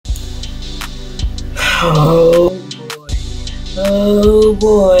Oh boy. Oh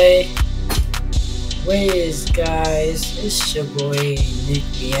boy. What is, guys? It's your boy Nick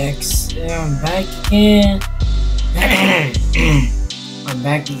VX. I'm back again. I'm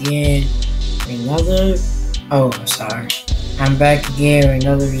back again with another. Oh, I'm sorry. I'm back again with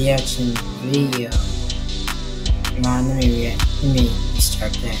another reaction video. Let me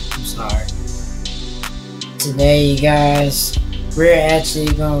start that. I'm sorry. Today, you guys, we're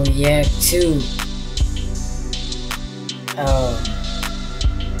actually gonna react to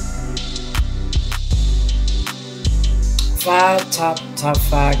top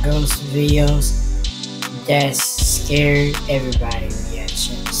five ghost videos that scared everybody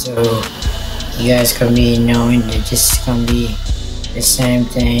reaction. So you guys gonna be knowing that this is gonna be the same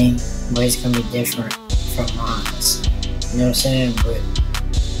thing, but it's gonna be different from ours. You know what I'm saying? But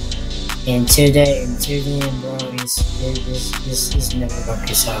until then, bro, this never gonna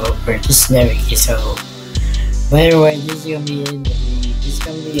get old, bro. This never gets old. But anyway, this is gonna be in the video. This is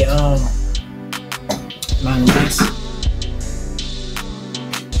gonna be my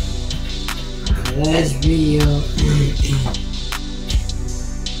last video.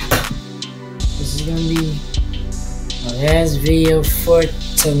 This is gonna be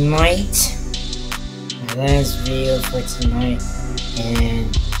my last video for tonight.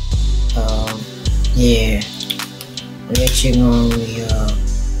 And yeah, we're actually gonna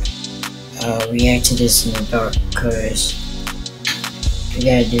react to this in the dark, cause we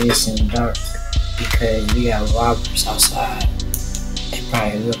gotta do this in the dark because we got robbers outside. They're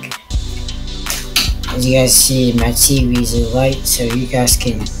probably looking. As you guys see, my TV's a light, so you guys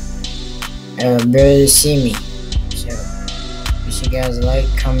can barely see me. So wish you guys like,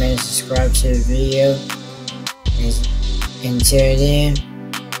 comment, and subscribe to the video. And until then,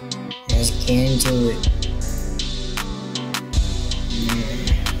 let's get into it.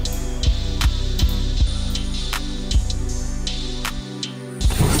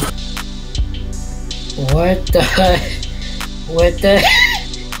 What the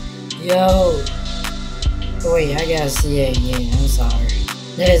yo, wait, I gotta see it again. I'm sorry.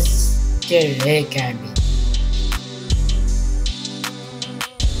 Let's get the heck out of me.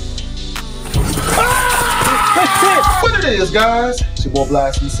 What it is, guys? It's your boy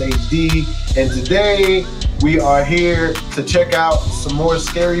BlastphamousHD, and today we are here to check out some more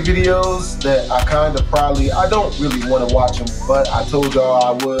scary videos that I don't really want to watch them, but I told y'all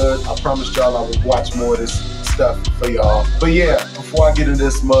I would. I promised y'all I would watch more of this stuff for y'all. But yeah, before I get into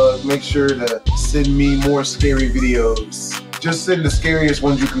this mug, make sure to send me more scary videos. Just send the scariest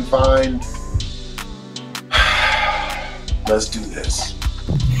ones you can find. Let's do this.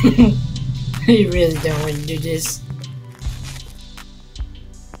 You really don't want to do this.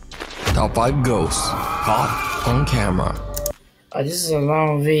 Top 5 ghosts caught on camera. Oh, this is a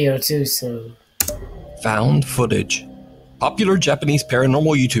long video too, so. Found footage. Popular Japanese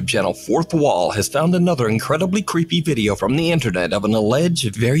paranormal YouTube channel Fourth Wall has found another incredibly creepy video from the internet of an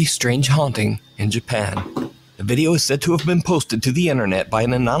alleged very strange haunting in Japan. The video is said to have been posted to the internet by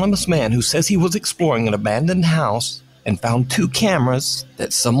an anonymous man who says he was exploring an abandoned house and found 2 cameras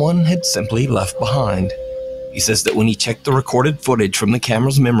that someone had simply left behind. He says that when he checked the recorded footage from the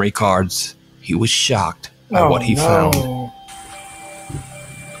camera's memory cards, he was shocked by what he found.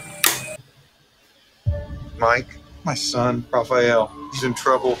 Mike, my son, Raphael, he's in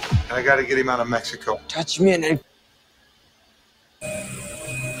trouble, and I gotta get him out of Mexico. Touch me and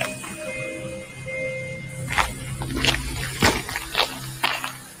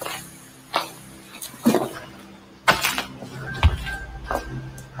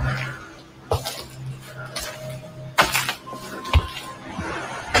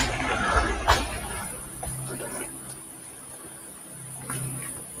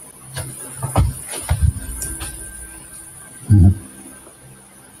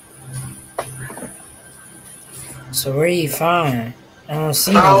So where you find? I don't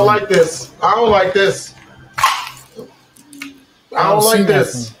see. I don't like this. I don't like this. I don't like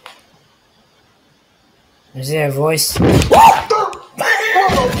this. Is there a voice?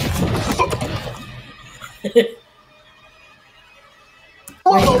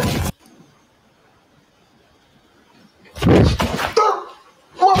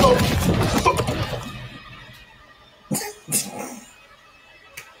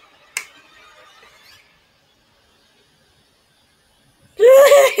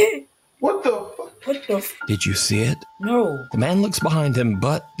 What the fuck? Did you see it? No. The man looks behind him,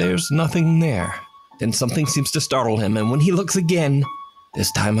 but there's nothing there. Then something seems to startle him, and when he looks again,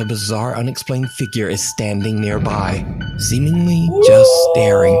 this time a bizarre, unexplained figure is standing nearby, seemingly just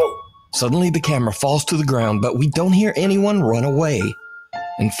staring. Suddenly the camera falls to the ground, but we don't hear anyone run away.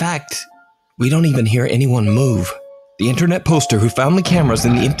 In fact, We don't even hear anyone move. The internet poster who found the cameras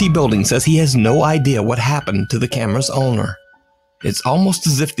in the empty building says he has no idea what happened to the camera's owner. It's almost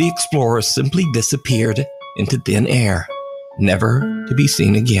as if the explorer simply disappeared into thin air, never to be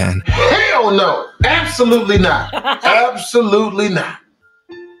seen again. Hell no! Absolutely not. Absolutely not.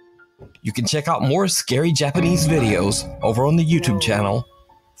 You can check out more scary Japanese videos over on the YouTube channel,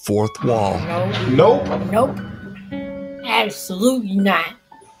 Fourth Wall. Nope. Nope. Absolutely not.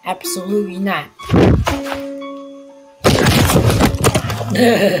 Absolutely not.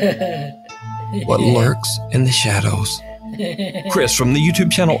 What lurks in the shadows? Chris from the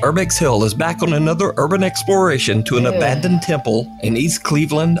YouTube channel Urbex Hill is back on another urban exploration to an abandoned temple in East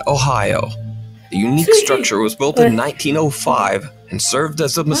Cleveland, Ohio. The unique structure was built in 1905 and served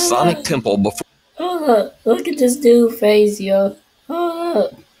as a Masonic temple before. Hold up. Look at this dude face, yo. Hold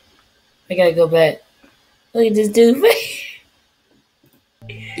up. I gotta go back. Look at this dude face.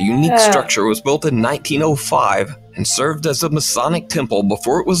 The unique structure was built in 1905 and served as a Masonic temple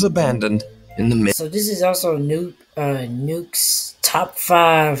before it was abandoned in the mid. So this is also Nuke's top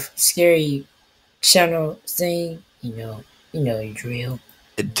 5 scary channel thing. You know your drill.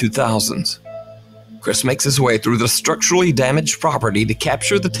 Mid-2000s. Chris makes his way through the structurally damaged property to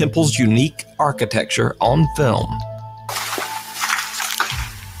capture the temple's unique architecture on film.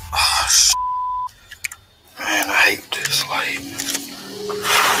 Oh, man, I hate this light.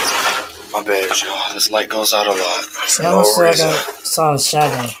 My bad, y'all. This light goes out a lot. Sounds like I saw a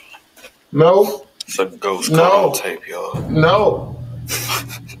shadow. No. It's a ghost caught on tape, y'all. No.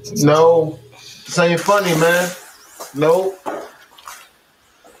 No. This ain't funny, man. No.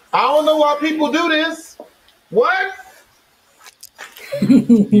 I don't know why people do this. What?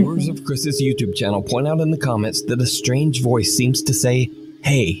 Viewers of Chris's YouTube channel point out in the comments that a strange voice seems to say,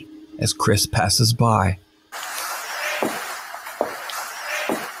 "Hey," as Chris passes by.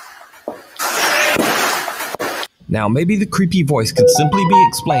 Now, maybe the creepy voice could simply be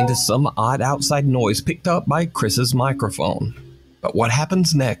explained as some odd outside noise picked up by Chris's microphone. But what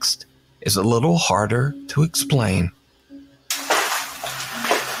happens next is a little harder to explain.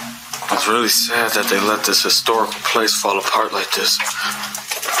 It's really sad that they let this historical place fall apart like this.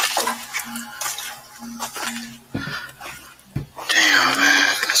 Damn,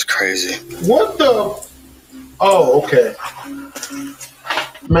 man, that's crazy. What the? Oh, okay.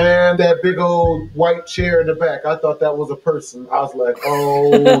 Man, that big old white chair in the back. I thought that was a person. I was like, oh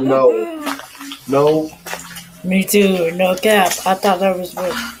no. No. Me too, no cap. I thought that was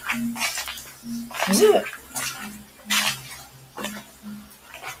what? Is it?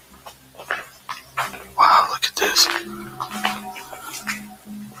 Wow, look at this.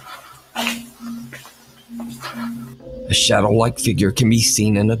 A shadow-like figure can be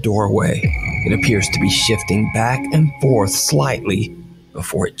seen in a doorway. It appears to be shifting back and forth slightly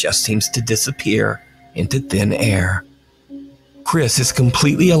before it just seems to disappear into thin air. Chris is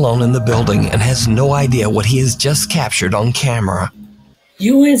completely alone in the building and has no idea what he has just captured on camera.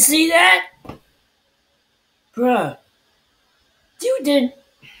 You didn't see that? Bruh. You didn't.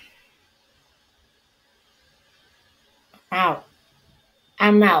 Out.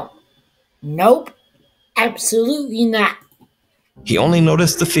 I'm out. Nope. Absolutely not. He only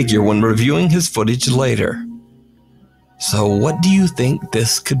noticed the figure when reviewing his footage later. So what do you think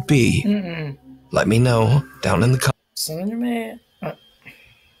this could be? Let me know down in the comments.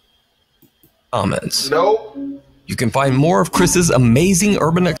 Nope. You can find more of Chris's amazing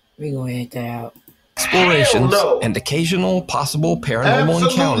urban We're gonna hit that out. explorations No. and occasional possible paranormal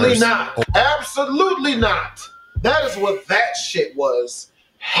Absolutely encounters. not. Absolutely not. That is what that shit was.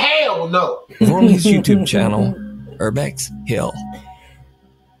 Hell no. Over on his YouTube channel, Urbex Hill.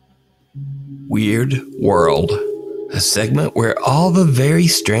 Weird World, a segment where all the very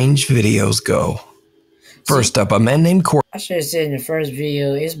strange videos go. First up, a man named Corey. I should have said in the first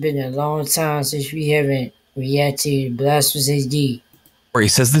video, it's been a long time since we haven't reacted to BlastphamousHD. He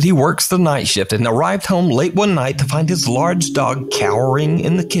says that he works the night shift and arrived home late one night to find his large dog cowering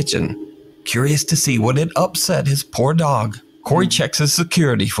in the kitchen. Curious to see what had upset his poor dog, Corey checks his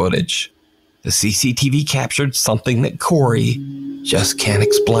security footage. The CCTV captured something that Corey just can't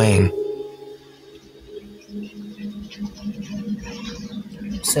explain.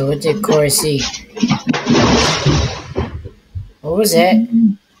 So what did Corey see? What was that?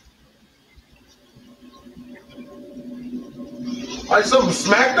 Like something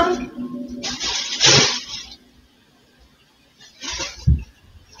smacked him?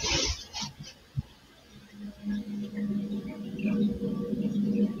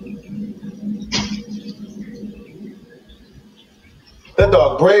 That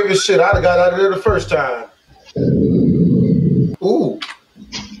dog brave as shit. I'd have got out of there the first time. Ooh.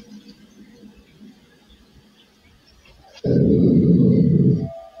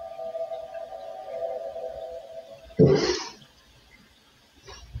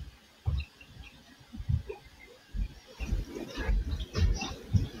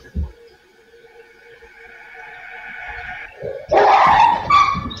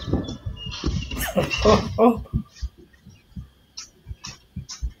 Oh, oh.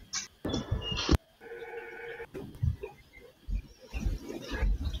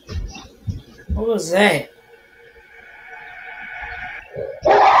 What was that?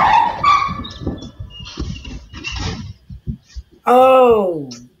 Oh!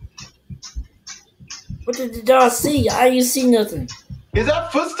 What did the dog see? I didn't see nothing. Is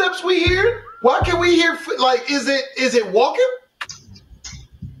that footsteps we hear? Why can we hear, like, is it walking?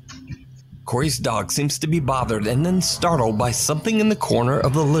 Corey's dog seems to be bothered and then startled by something in the corner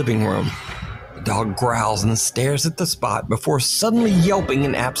of the living room. The dog growls and stares at the spot before suddenly yelping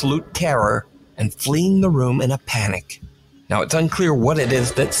in absolute terror and fleeing the room in a panic. Now, it's unclear what it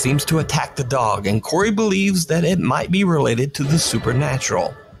is that seems to attack the dog, and Corey believes that it might be related to the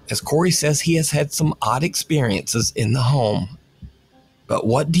supernatural, as Corey says he has had some odd experiences in the home. But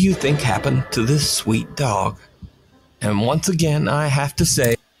what do you think happened to this sweet dog? And once again, I have to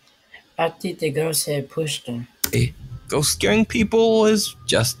say, I think the ghost had pushed him. Ghost scaring people is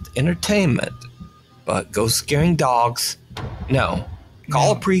just entertainment. But ghost scaring dogs, no.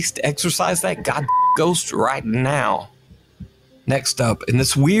 Call a priest to exorcise that god ghost right now. Next up, in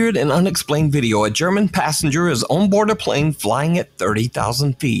this weird and unexplained video, a German passenger is on board a plane flying at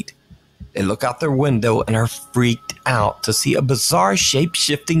 30,000 feet. They look out their window and are freaked out to see a bizarre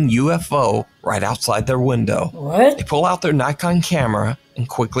shape-shifting UFO right outside their window. What? They pull out their Nikon camera and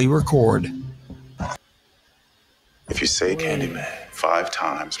quickly record. If you say Candyman 5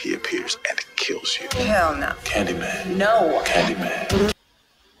 times, he appears and kills you. Hell no. Candyman. No. Candyman.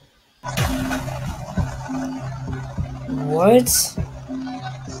 What?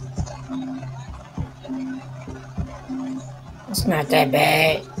 It's not that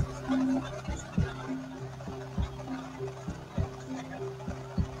bad.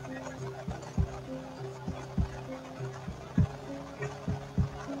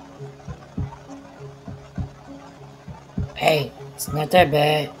 Hey, it's not that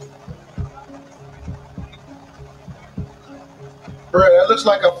bad. Bro, that looks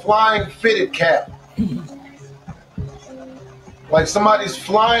like a flying fitted cap. Like somebody's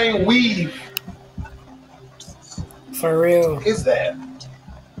flying weave. For real. What is that?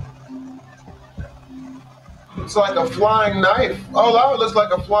 It's like a flying knife. Oh, that looks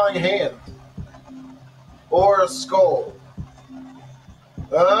like a flying hand. Or a skull.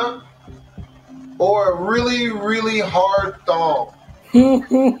 Or a really, really hard thong.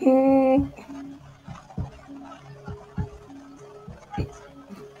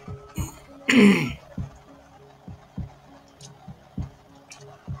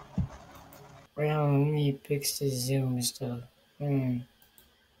 Well, let me fix the zoom and stuff.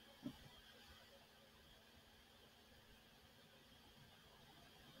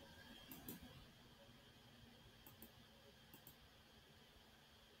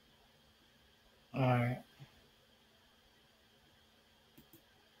 Alright.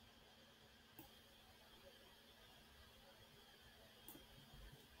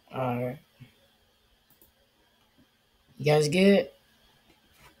 Alright. You guys good?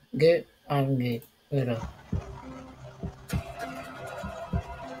 Good? I'm good. Good up.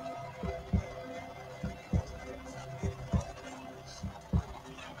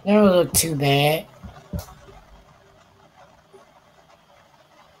 That don't look too bad.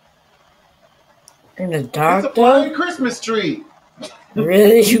 In the dark, It's a flying Christmas tree.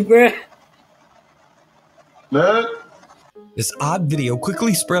 Really, bruh? Man. This odd video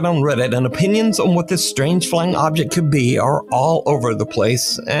quickly spread on Reddit, and opinions on what this strange flying object could be are all over the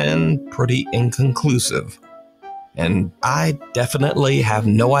place and pretty inconclusive. And I definitely have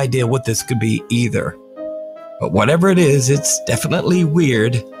no idea what this could be either. But whatever it is, it's definitely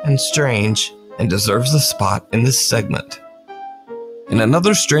weird and strange and deserves a spot in this segment. In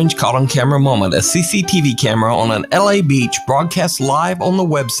another strange caught-on-camera moment, a CCTV camera on an LA beach broadcast live on the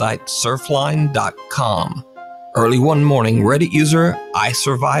website surfline.com. Early one morning, Reddit user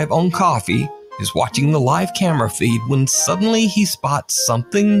ISurviveOnCoffee is watching the live camera feed when suddenly he spots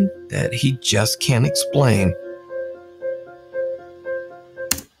something that he just can't explain.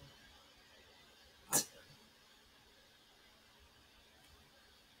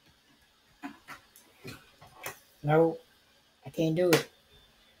 No, I can't do it.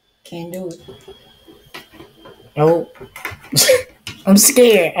 Can't do it. No. I'm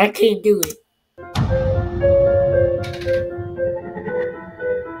scared. I can't do it.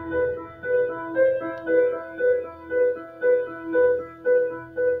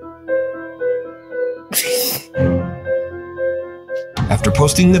 After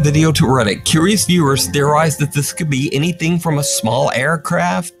posting the video to Reddit, curious viewers theorized that this could be anything from a small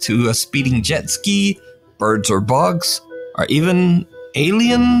aircraft to a speeding jet ski, birds or bugs, or even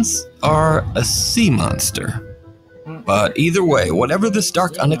aliens are a sea monster. But either way, whatever this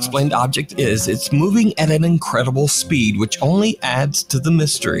dark unexplained object is, it's moving at an incredible speed, which only adds to the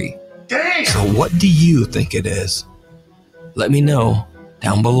mystery. Damn! So what do you think it is? Let me know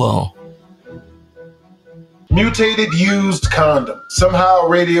down below. Mutated used condom. Somehow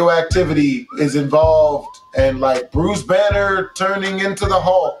radioactivity is involved, and like Bruce Banner turning into the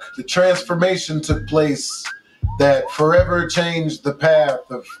Hulk, the transformation took place that forever changed the path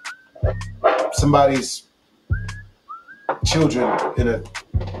of somebody's children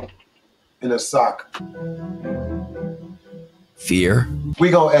in a sock. Fear. We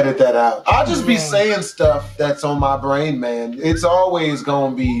gonna edit that out. I'll just be saying stuff that's on my brain, man. It's always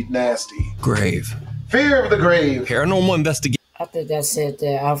gonna be nasty. Grave. Fear of the grave. Paranormal investigation I think I said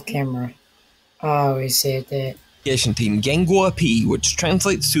that off camera. I always said that. Team Gangua P, which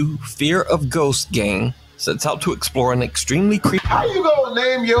translates to Fear of Ghost Gang, sets out to explore an extremely creepy. How you gonna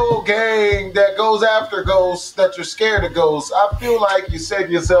name your gang that goes after ghosts, that you're scared of ghosts? I feel like you set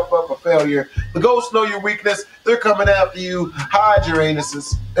yourself up for failure. The ghosts know your weakness. They're coming after you. Hide your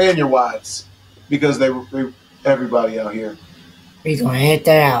anuses and your wives, because they everybody out here. We gonna hit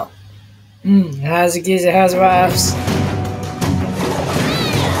that out. How's it get housewives?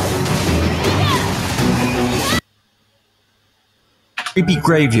 Creepy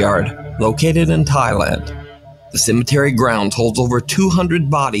graveyard located in Thailand. The cemetery grounds holds over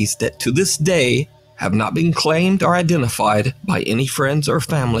 200 bodies that to this day have not been claimed or identified by any friends or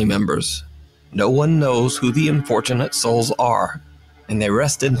family members. No one knows who the unfortunate souls are, and they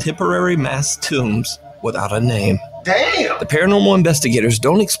rest in temporary mass tombs without a name. Damn! The paranormal investigators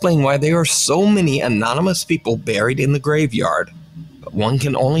don't explain why there are so many anonymous people buried in the graveyard, but one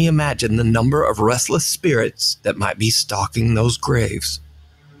can only imagine the number of restless spirits that might be stalking those graves.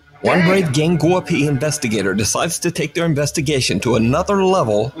 One brave Gangua P investigator decides to take their investigation to another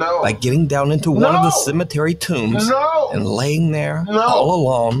level by getting down into one of the cemetery tombs and laying there all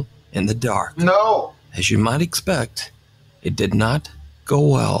alone in the dark. As you might expect, it did not go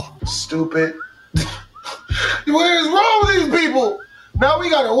well. Stupid. What is wrong with these people? Now we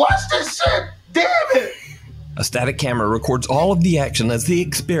gotta watch this shit. Damn it! A static camera records all of the action as the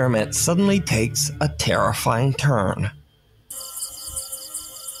experiment suddenly takes a terrifying turn.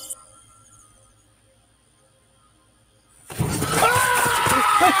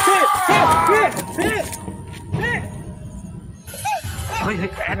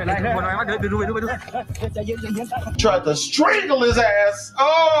 Tried to strangle his ass.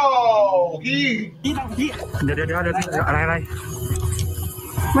 Oh, he. เดี๋ยวอะไร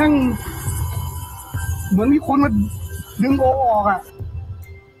แม่งเหมือนมีคนมาดึงโอออกอ่ะ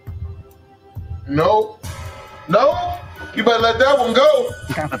No, no, you better let that one go.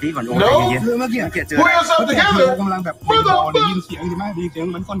 การสติก่อนโอ้ No, เมื่อกี้ put yourself together. กำลังแบบได้ยินเสียงใช่ไหมได้ยินเสียง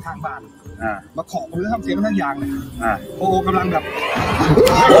เหมือนคนทางบ้านมาขอผมแล้วทำเสียงทั้งอย่างเลยโอ้กำลังแบบ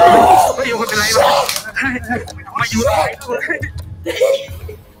ไม่อยู่คนเป็นไรวะมาอยู่ไหน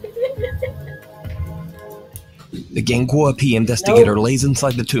The Gangua P investigator lays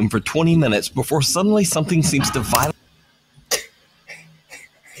inside the tomb for 20 minutes before suddenly something seems to violently.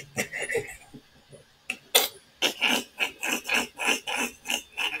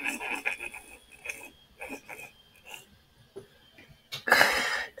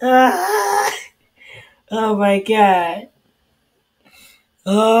 Oh my god.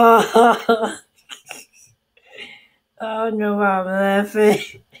 Oh, I don't know why I'm laughing.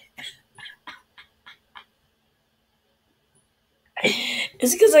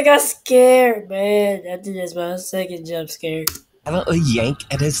 It's because I got scared, man. I think that's my second jump scare. Violently yank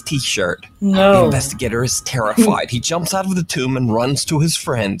at his t-shirt. No. The investigator is terrified. He jumps out of the tomb and runs to his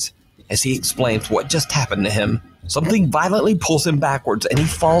friends. As he explains what just happened to him, something violently pulls him backwards and he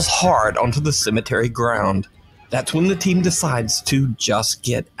falls hard onto the cemetery ground. That's when the team decides to just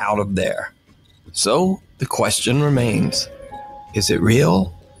get out of there. So, the question remains, is it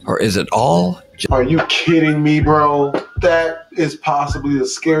real or is it all? Are you kidding me, bro? That is possibly the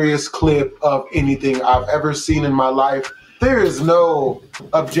scariest clip of anything I've ever seen in my life. There is no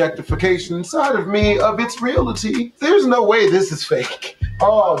objectification inside of me of its reality. There's no way this is fake.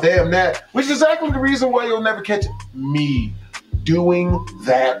 Oh, damn that. Which is exactly the reason why you'll never catch me doing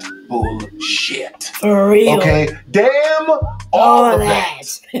that bullshit. For real. Okay? Damn all of that.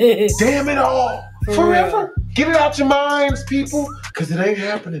 that. Damn it all. For Forever. Get it out your minds, people, because it ain't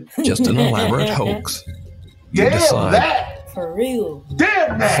happening. Just an elaborate hoax. You Damn decide. that. For real.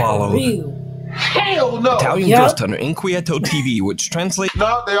 Damn that. For Followed. real. Hell no. Italian Ghost Hunter Inquieto TV, which translates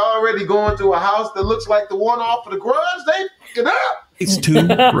No, they already going to a house that looks like the one off of the garage. They fucking up.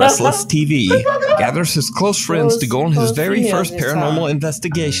 to Restless TV. gathers his close friends to go on his very first paranormal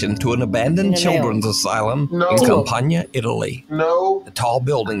investigation to an abandoned children's asylum in Campania, Italy. The tall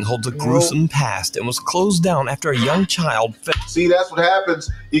building holds a gruesome past and was closed down after a young child fell. See, that's what happens.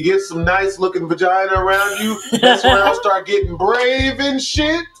 You get some nice looking vagina around you, mess around, start getting brave and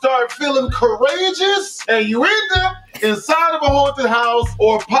shit, start feeling courageous, and you end up inside of a haunted house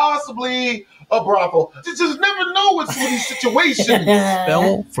or possibly a brothel. You just never know what's in these situations.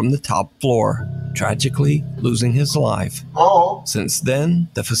 Fell from the top floor, tragically losing his life. Since then,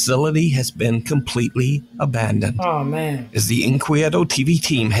 the facility has been completely abandoned. Oh, man. As the Inquieto TV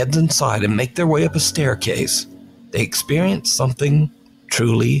team heads inside and make their way up a staircase, they experience something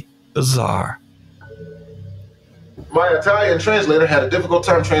truly bizarre. My Italian translator had a difficult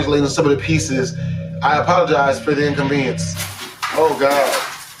time translating some of the pieces. I apologize for the inconvenience. Oh, God.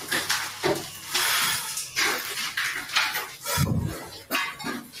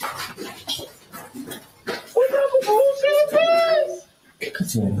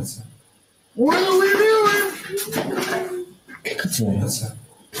 What are we doing?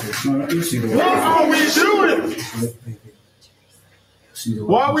 What are we doing?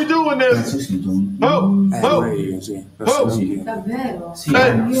 Why are we doing this? Oh. Davvero?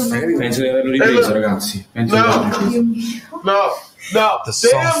 Penso di averlo ripreso, ragazzi. No. The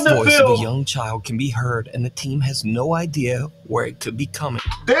soft voice of a young child can be heard, and the team has no idea where it could be coming.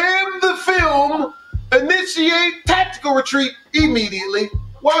 Damn the film! Initiate tactical retreat immediately.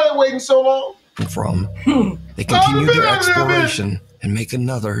 Why are they waiting so long? From they continue their exploration and make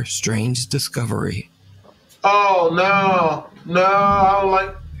another strange discovery. Oh no, I don't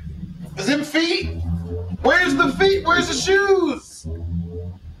like. Is them feet? Where's the feet? Where's the shoes?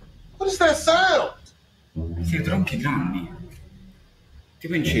 What is that sound? Sì, tronchi grandi.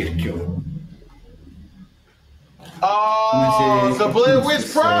 Tipo in cerchio. Oh, the Blair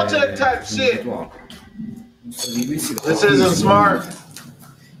Witch Project type shit. This isn't smart.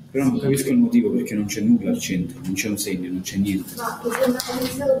 Però non capisco il motivo perché non c'è nulla al centro, non c'è un segno, non c'è niente. Ma ti sembra che mi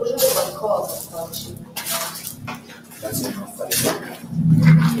sia bruciato qualcosa oggi?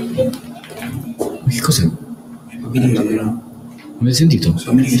 Ma che cos'è? Non avete sentito? Ma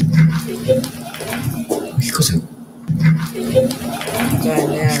che cos'è?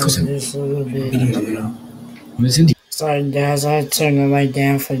 Che cos'è? Non avete sentito? Sorry, guys, I turned the light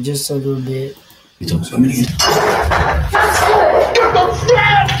down for just a little bit. Non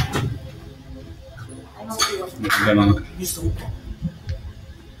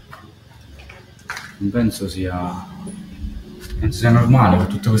penso sia normale con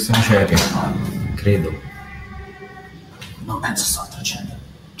tutte queste macerie. Credo. Non penso sia altra gente.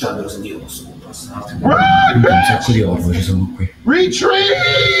 Già ve lo sentito questo punto. Un sacco di orbo ci sono qui.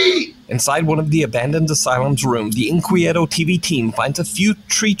 Retreat! Inside one of the abandoned asylum's room, the Inquieto TV team finds a few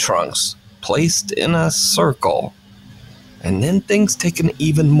tree trunks placed in a circle. And then things take an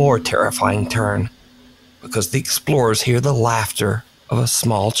even more terrifying turn, because the explorers hear the laughter of a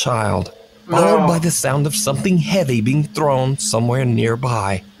small child, followed by the sound of something heavy being thrown somewhere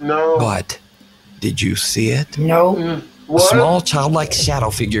nearby. No. But did you see it? No. A small childlike shadow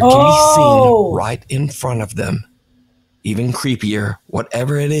figure can be seen right in front of them. Even creepier,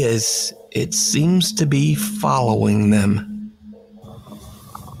 whatever it is, it seems to be following them.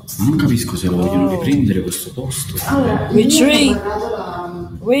 Non capisco se lo vogliono riprendere questo posto. Retreat!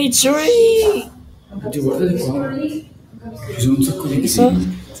 Retreat! Oddio, guardate qua. Ci sono un sacco di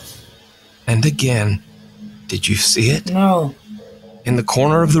disegni. And again, did you see it? No. In the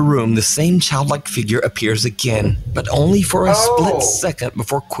corner of the room, the same childlike figure appears again, but only for a split second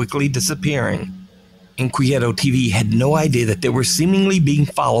before quickly disappearing. Inquieto TV had no idea that they were seemingly being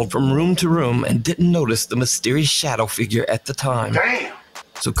followed from room to room and didn't notice the mysterious shadow figure at the time. Damn.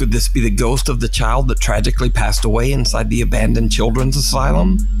 So could this be the ghost of the child that tragically passed away inside the abandoned children's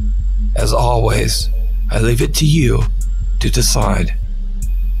asylum? As always, I leave it to you to decide.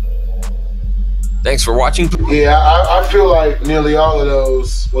 Thanks for watching. Yeah, I feel like nearly all of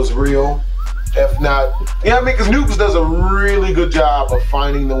those was real. If not, yeah, I mean, because Newton's does a really good job of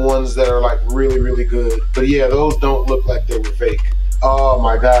finding the ones that are like really, really good. But yeah, those don't look like they were fake. Oh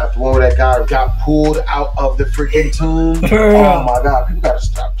my God, the one where that guy got pulled out of the freaking tomb. Oh my God, people gotta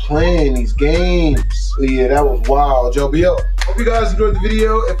stop playing these games. But yeah, that was wild. Joe B.O. Hope you guys enjoyed the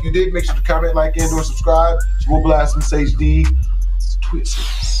video. If you did, make sure to comment, like, and or subscribe. It's your boy BlastphamousHD.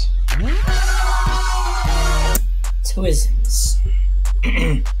 Twisms. Twisms.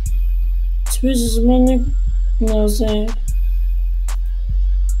 Twisms, my nigga. You know what I'm saying?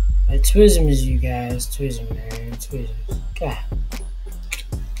 Like, Twisms, you guys. Twisms, man. Twisms. God.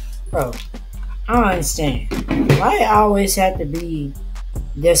 Bro, I don't understand. Why it always have to be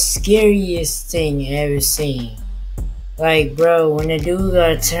the scariest thing I ever seen. Like, bro, when the dude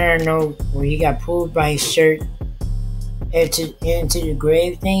got turned over, when he got pulled by his shirt into the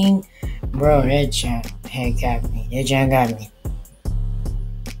grave thing, bro, that junk had got me. That junk got me.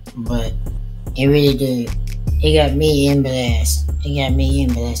 But it really did. It got me in blast. It got me in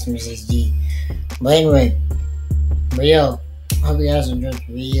BlastphamousHD. But anyway, but yo, hope you guys enjoyed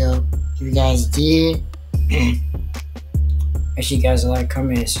the video. If you guys did, make sure you guys like,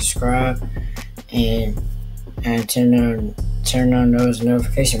 comment, and subscribe, and turn on those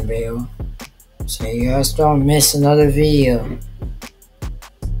notification bell so you guys don't miss another video.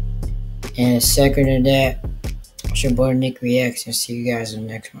 And second to that, it's your boy Nick Reacts, and see you guys in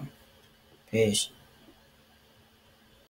the next one. Peace.